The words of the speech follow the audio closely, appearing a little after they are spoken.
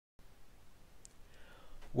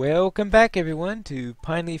Welcome back everyone to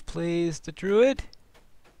Pineleaf Plays the Druid.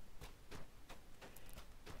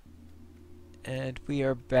 And we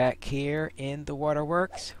are back here in the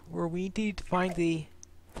waterworks where we need to find the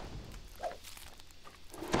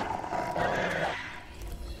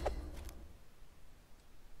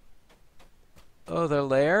other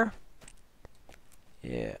lair.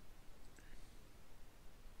 Yeah.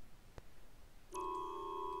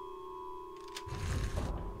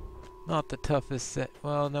 Not the toughest set.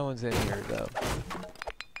 Well, no one's in here though.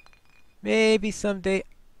 Maybe someday.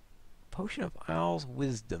 Potion of Owl's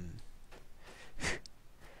Wisdom.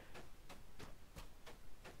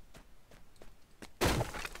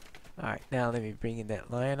 Alright, now let me bring in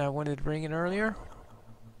that lion I wanted to bring in earlier.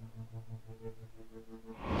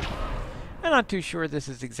 I'm not too sure this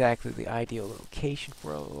is exactly the ideal location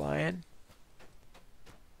for a lion.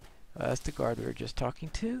 That's the guard we were just talking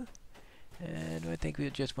to. And I think we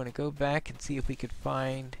just want to go back and see if we could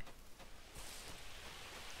find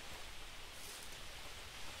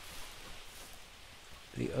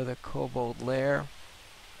the other kobold lair.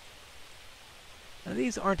 Now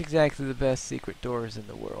these aren't exactly the best secret doors in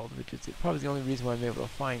the world, which is probably the only reason why I'm able to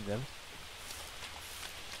find them.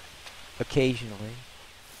 Occasionally.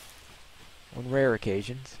 On rare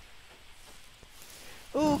occasions.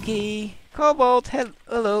 Okay, kobold,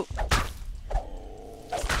 hello.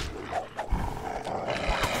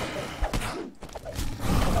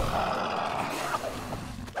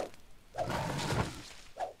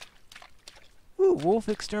 Ooh, Wolf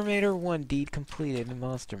Exterminator 1 deed completed in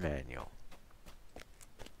Monster Manual.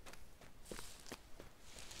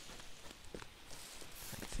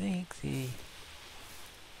 I think the...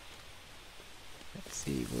 Let's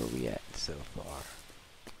see where we at so far.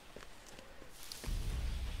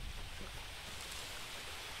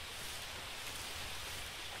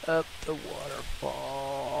 Up the waterfall.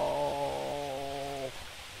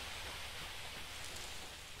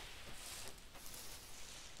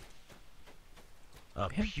 A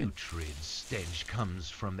putrid stench comes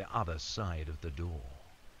from the other side of the door.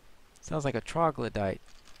 Sounds like a troglodyte.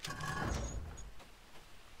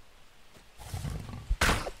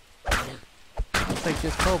 Looks like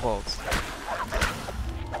just kobolds.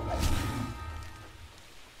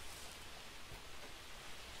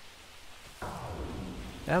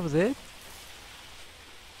 That was it?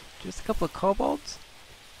 Just a couple of kobolds?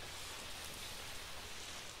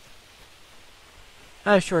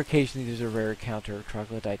 I'm sure occasionally there's a rare encounter of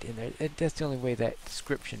troglodyte in there. That's the only way that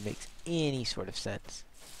description makes any sort of sense.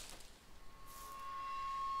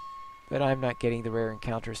 But I'm not getting the rare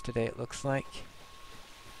encounters today, it looks like.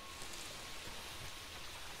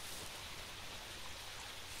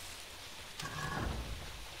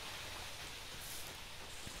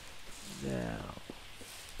 Now,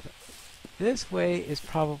 this way is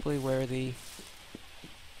probably where the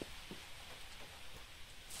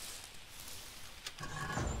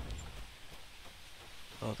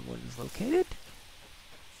other one is located.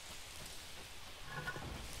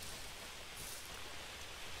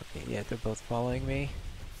 Okay, yeah, they're both following me.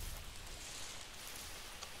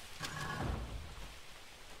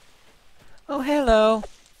 Oh, hello!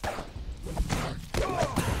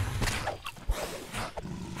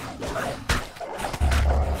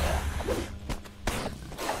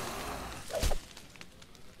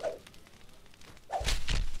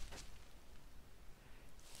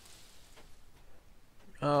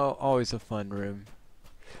 Oh, always a fun room.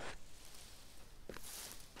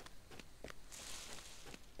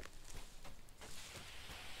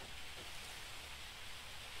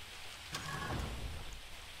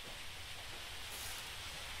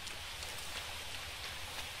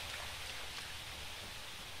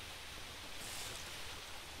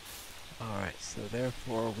 Alright, so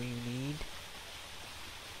therefore we need...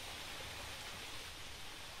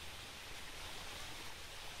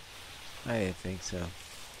 I didn't think so.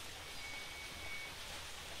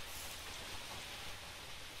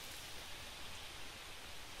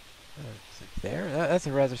 Is it there? That's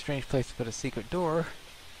a rather strange place to put a secret door.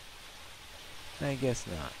 I guess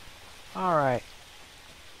not. Alright.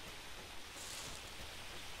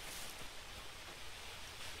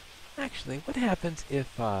 Actually, what happens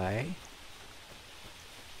if I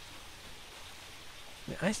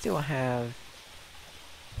still have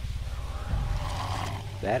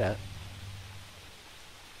that up.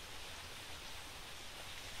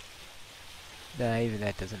 Nah, even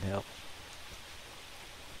that doesn't help.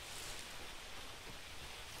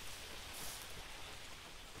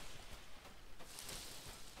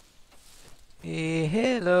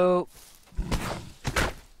 Hello.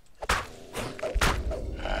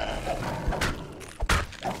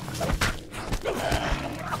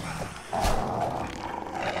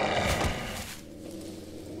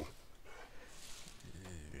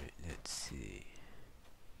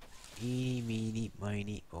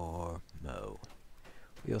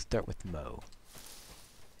 start with Mo.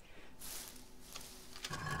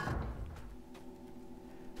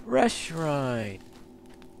 Rest Shrine.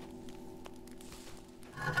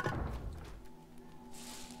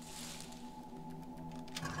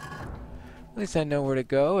 At least I know where to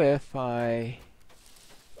go if I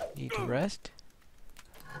need to rest.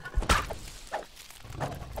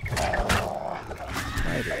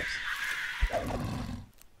 Spiders.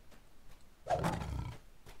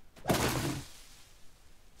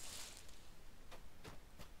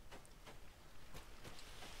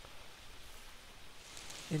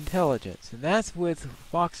 Intelligence, and that's with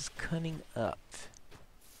Fox's cunning up.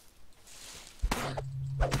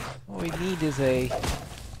 What we need is a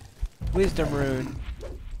wisdom rune.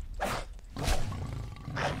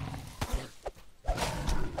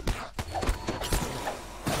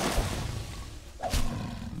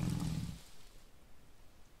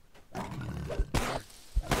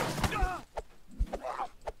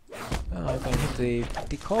 Oh, I'm gonna hit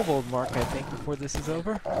the kobold mark, I think, before this is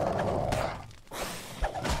over.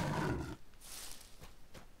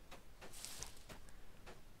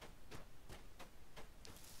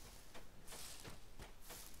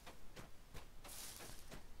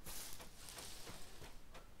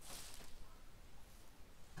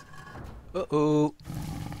 Uh-oh.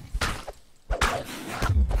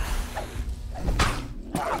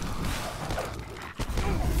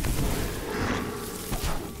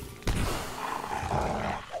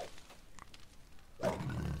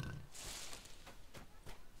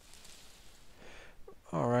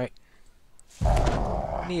 Alright.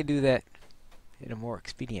 I need to do that in a more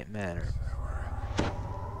expedient manner.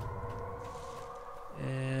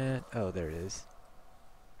 And, oh, there it is.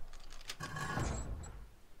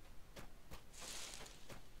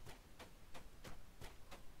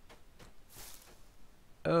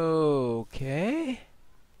 Okay.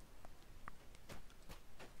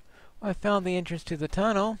 Well, I found the entrance to the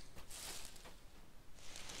tunnel.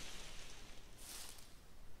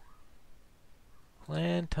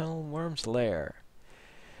 Clan Tunnelworm's lair.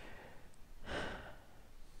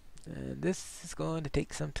 And this is going to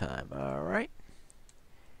take some time. Alright.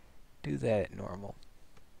 Do that at normal.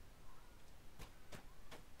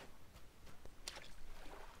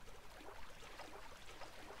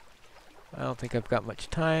 I don't think I've got much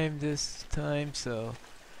time this time, so...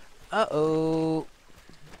 Uh-oh!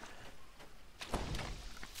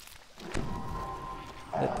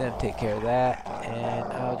 Let them take care of that, and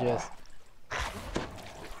I'll just...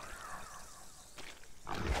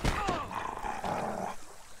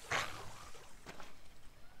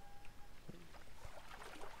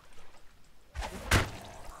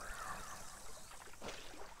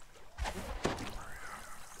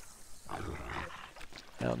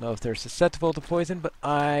 I don't know if they're susceptible to poison, but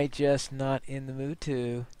I just not in the mood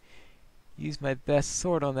to use my best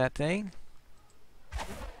sword on that thing.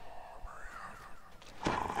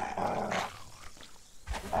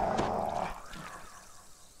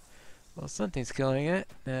 Well, something's killing it.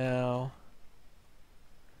 Now,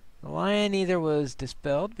 the lion either was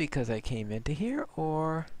dispelled because I came into here,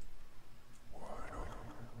 or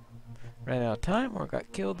ran out of time, or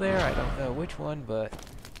got killed there. I don't know which one, but...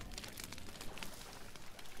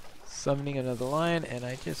 summoning another lion, and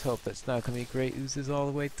I just hope it's not going to be great oozes all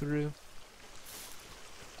the way through.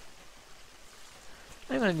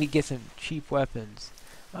 I'm going to need to get some cheap weapons.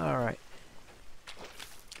 Alright.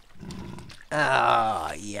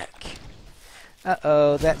 Ah, yuck.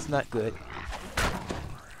 Uh-oh, that's not good.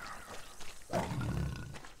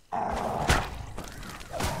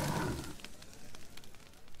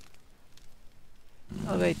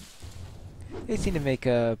 Oh, they seem to make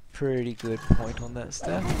a pretty good point on that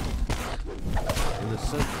stuff. In the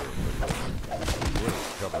center of the wood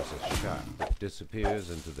covers a shaft that disappears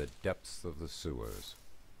into the depths of the sewers.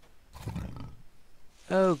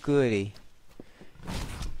 Oh, goody.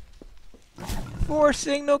 4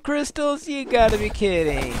 signal crystals? You gotta be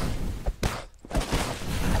kidding.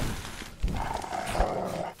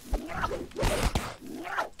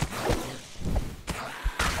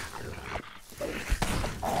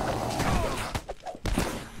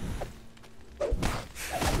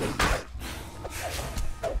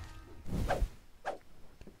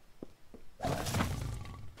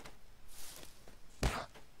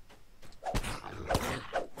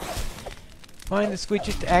 Find the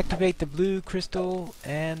switches to activate the blue crystal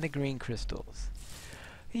and the green crystals.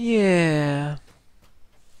 Yeah.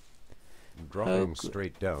 Dropping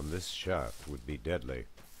straight down this shaft would be deadly.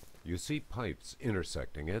 You see pipes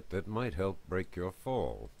intersecting it that might help break your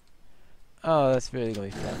fall. Oh, that's really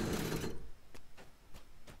going to be fun.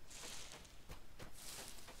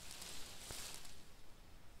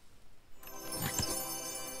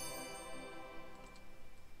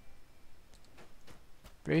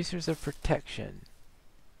 Bracers of protection.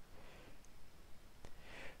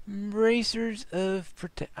 Bracers of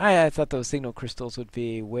protection. I thought those signal crystals would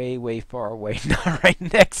be way, way far away, not right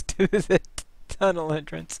next to the tunnel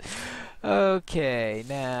entrance. Okay,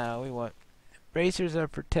 now we want bracers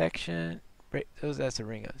of protection. Those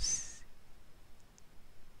Asaringos.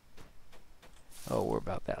 Oh, we're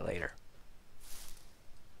about that later.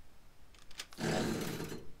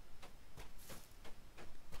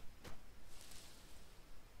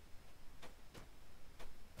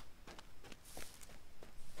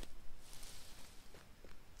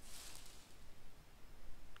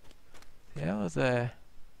 That was a...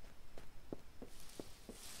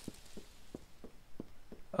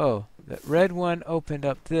 Oh, the red one opened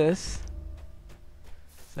up this.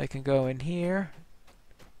 So I can go in here.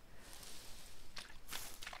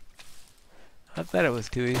 I thought it was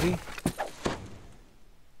too easy.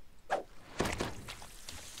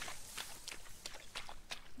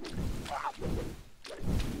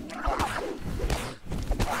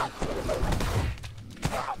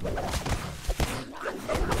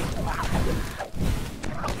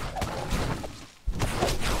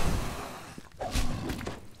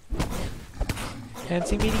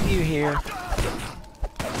 Fancy meeting you here.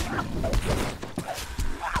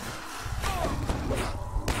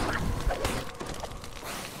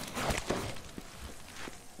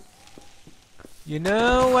 You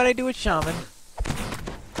know what I do with shaman.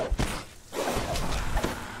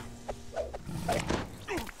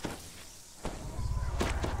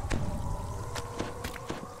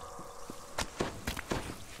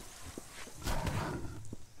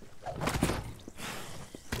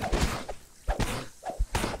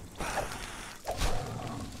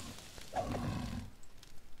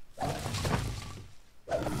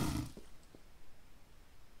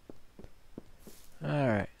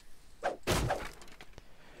 Alright.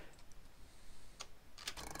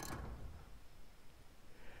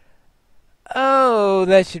 Oh,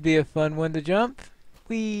 that should be a fun one to jump.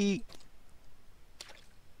 Whee!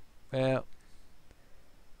 Well,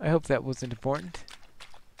 I hope that wasn't important.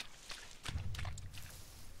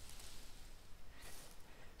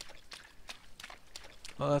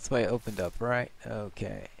 Well, that's why it opened up, right?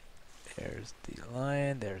 Okay. There's the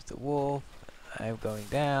lion, there's the wolf. I'm going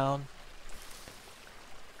down.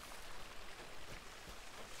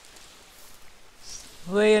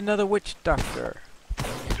 Slay another witch doctor.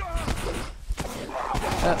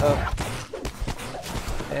 Uh-oh.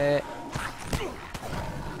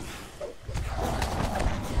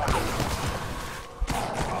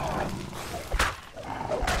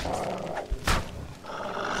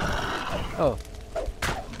 Oh.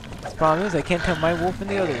 The problem is I can't tell my wolf and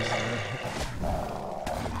the others.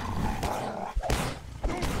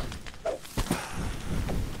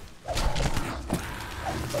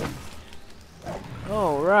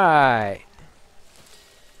 All right.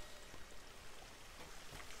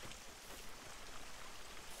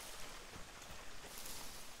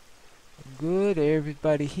 Good,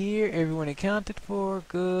 everybody here, everyone accounted for,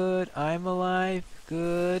 good, I'm alive,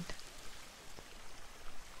 good.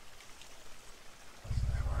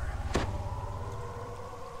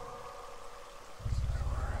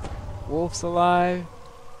 Wolf's alive.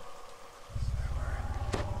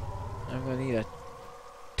 I'm gonna need a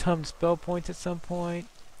ton of spell points at some point.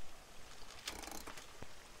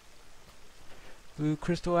 Blue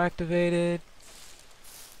crystal activated.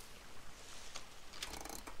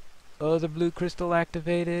 Other blue crystal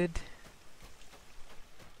activated.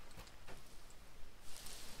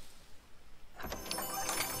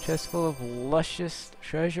 Chest full of luscious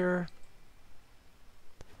treasure.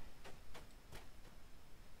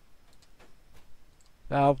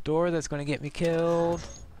 Valve door that's going to get me killed.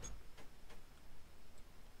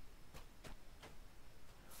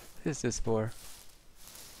 What is this for?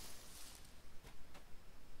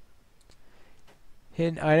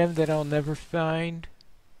 Hidden item that I'll never find.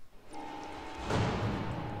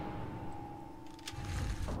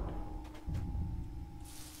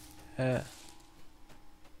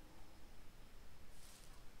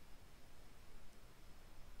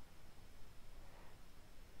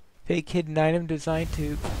 Fake hidden item designed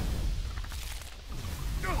to...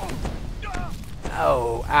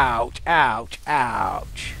 Oh, ouch, ouch,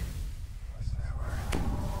 ouch.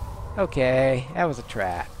 Okay, that was a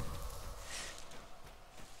trap.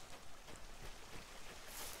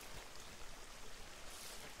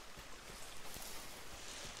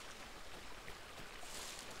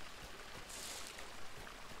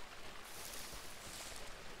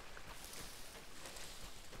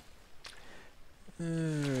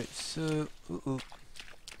 Alright, so...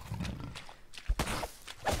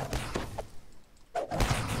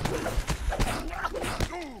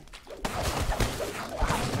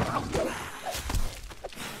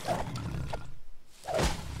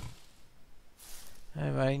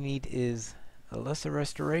 And what I need is a lesser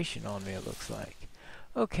restoration on me, it looks like.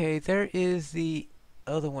 Okay, there is the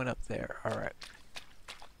other one up there. Alright.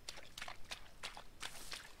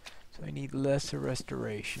 So I need lesser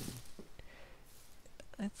restoration.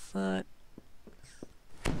 That's not...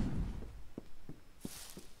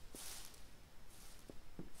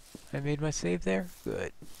 I made my save there?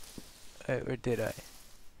 Good. Or did I?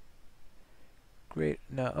 Great.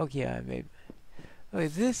 No. Oh, yeah, I made... Okay,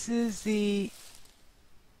 this is the...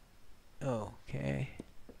 Okay.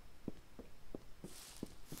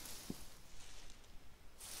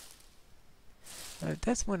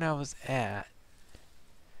 That's when I was at.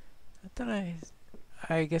 I thought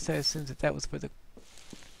I guess I assumed that that was for the...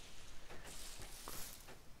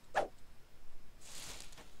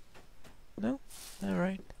 No?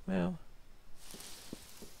 Alright. Well...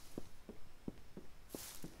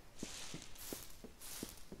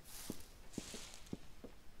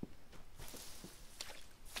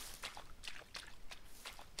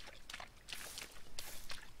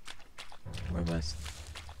 Where am I?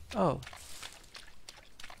 Oh.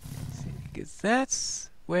 See, because that's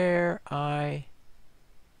where I...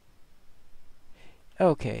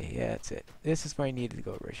 Okay, yeah, that's it. This is where I needed to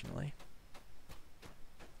go originally.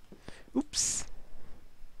 Oops.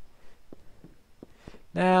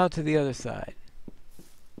 Now to the other side.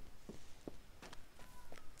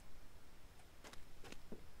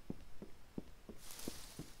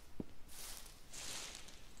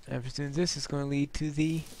 I presume this is going to lead to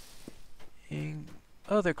the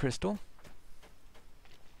other crystal.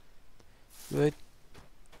 Good.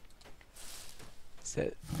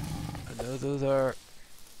 Set. I know those are...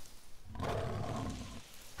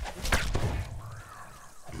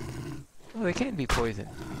 Oh, they can be poisoned.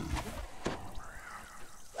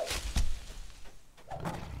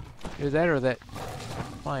 Either that or that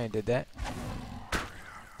lion did that.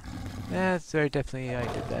 That's very definitely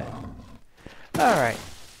I did that. Alright.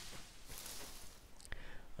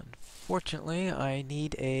 Unfortunately, I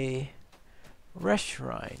need a rest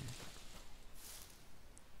shrine.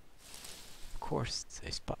 Of course, it's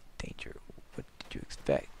a spot danger. What did you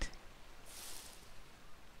expect?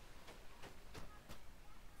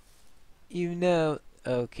 You know...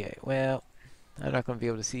 Okay, well, I'm not going to be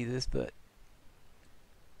able to see this, but...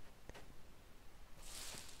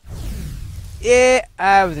 Yeah,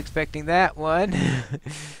 I was expecting that one.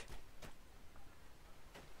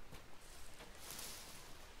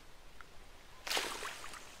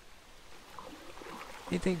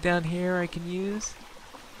 Anything down here I can use?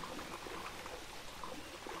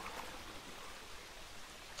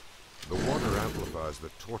 The water amplifies the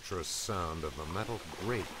torturous sound of a metal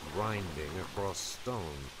grate grinding across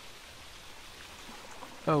stone.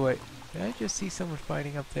 Oh wait, did I just see someone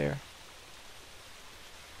fighting up there?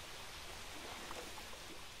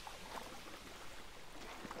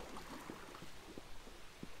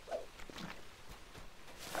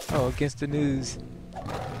 Oh, against the news.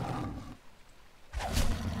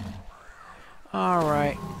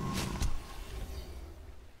 Alright.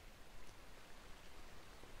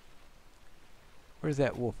 Where's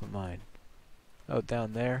that wolf of mine? Oh,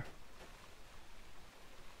 down there.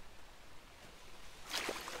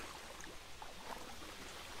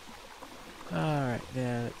 Alright,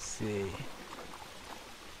 now let's see.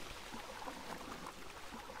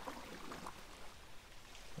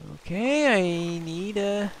 Okay, I need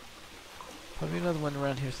probably another one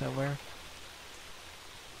around here somewhere.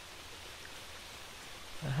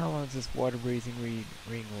 Now, how long does this water breathing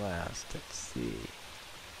ring last? Let's see.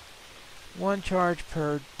 1 charge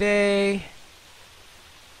per day.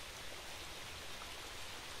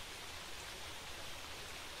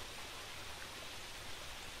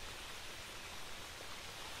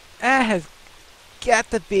 That has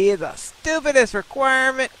got to be the stupidest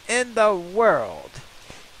requirement in the world.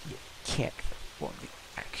 You can't perform the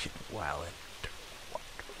action while underwater.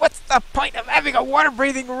 What's the point of having a water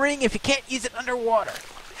breathing ring if you can't use it underwater?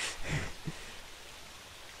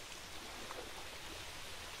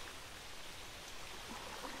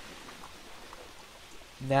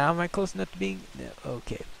 Now am I close enough to being... No.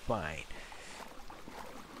 Okay, fine.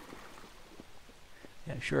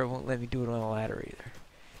 Yeah, I'm sure it won't let me do it on a ladder either.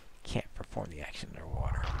 Can't perform the action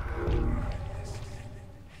underwater.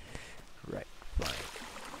 Right, fine.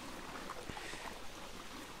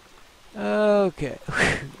 Okay.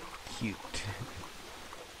 Cute.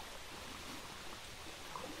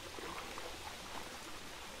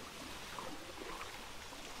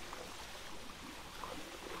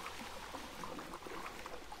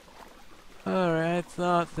 Alright, I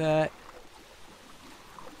thought that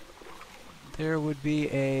there would be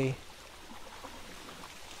a...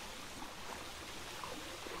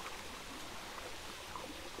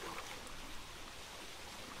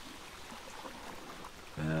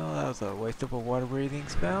 Well, that was a waste of a water breathing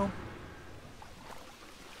spell.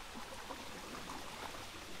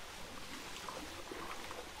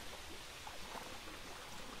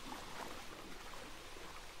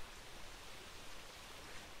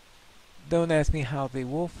 Don't ask me how the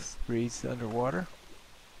wolf breathes underwater.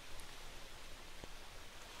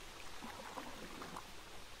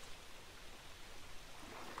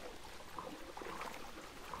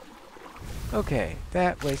 Okay,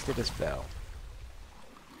 that wasted a spell.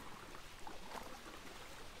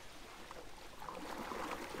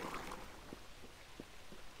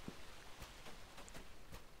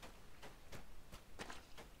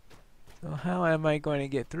 So how am I going to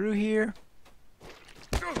get through here?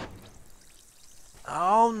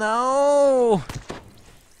 Oh no!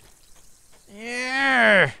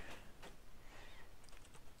 Yeah!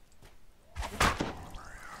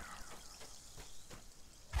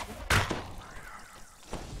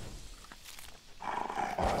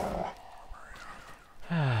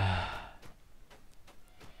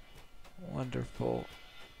 Wonderful.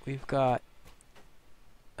 We've got...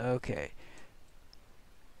 Okay.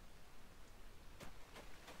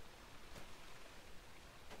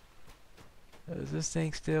 Is this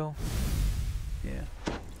thing still? Yeah.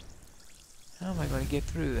 How am I going to get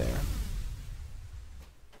through there?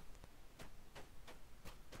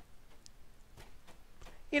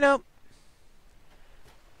 You know,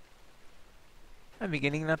 I'm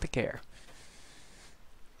beginning not to care.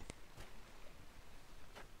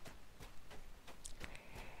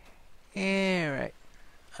 Alright.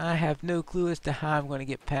 I have no clue as to how I'm going to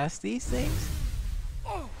get past these things.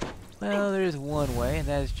 Well, there is one way, and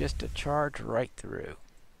that is just to charge right through.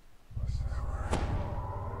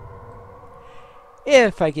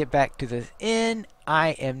 If I get back to the inn, I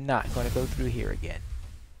am not going to go through here again.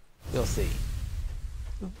 You'll see.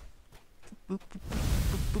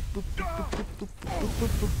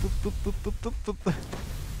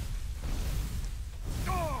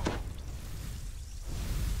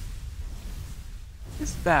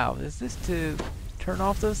 This valve, is this to turn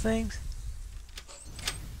off those things?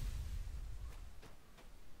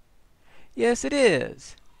 Yes, it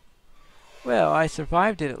is. Well, I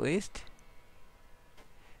survived it at least.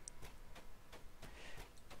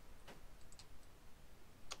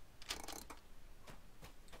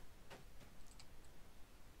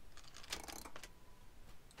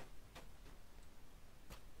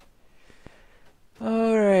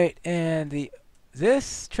 Alright, and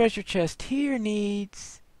this treasure chest here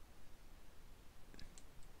needs...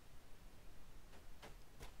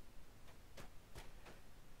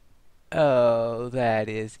 Oh, that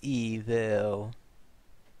is evil.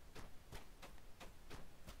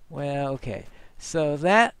 Well, okay. So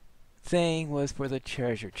that thing was for the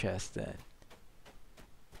treasure chest then.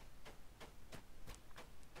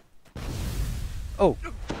 Oh!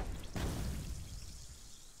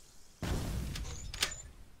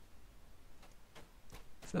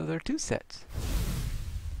 So there are 2 sets.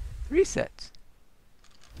 3 sets.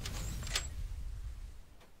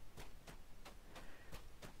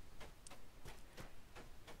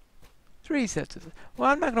 Three sets of... Well,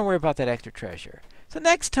 I'm not going to worry about that extra treasure. So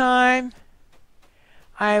next time,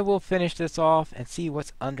 I will finish this off and see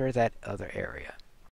what's under that other area.